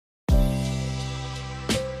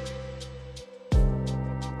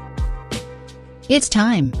It's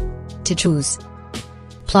time to choose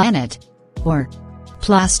planet or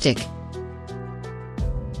plastic.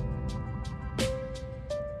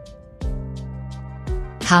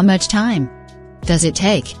 How much time does it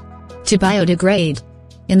take to biodegrade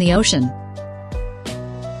in the ocean?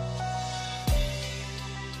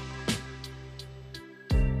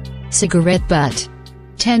 Cigarette butt.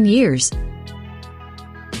 10 years.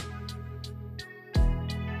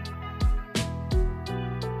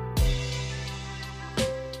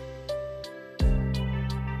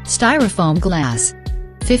 Styrofoam glass.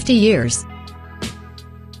 50 years.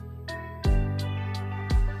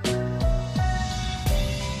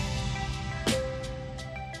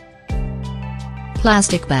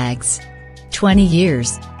 Plastic bags. 20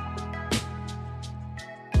 years.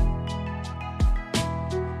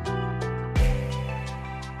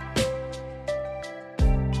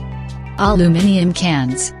 Aluminum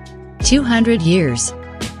cans. 200 years.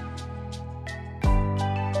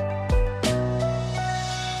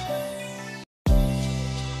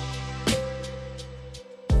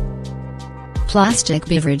 Plastic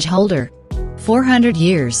beverage holder. 400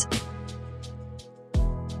 years.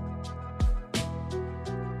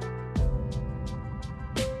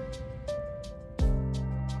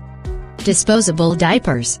 Disposable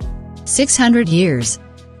diapers. 600 years.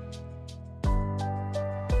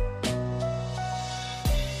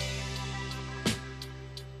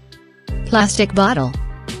 Plastic bottle.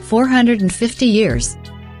 450 years.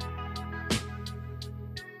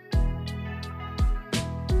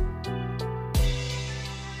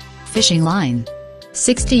 Fishing line.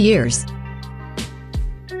 60 years.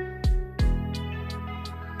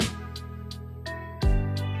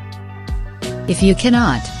 If you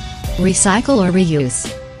cannot recycle or reuse,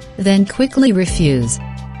 then quickly refuse.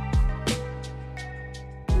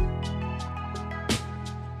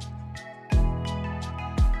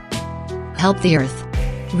 Help the earth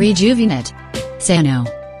rejuvenate. Say no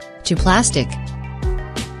to plastic.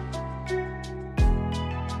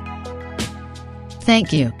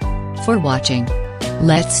 Thank you for watching.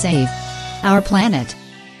 Let's save our planet.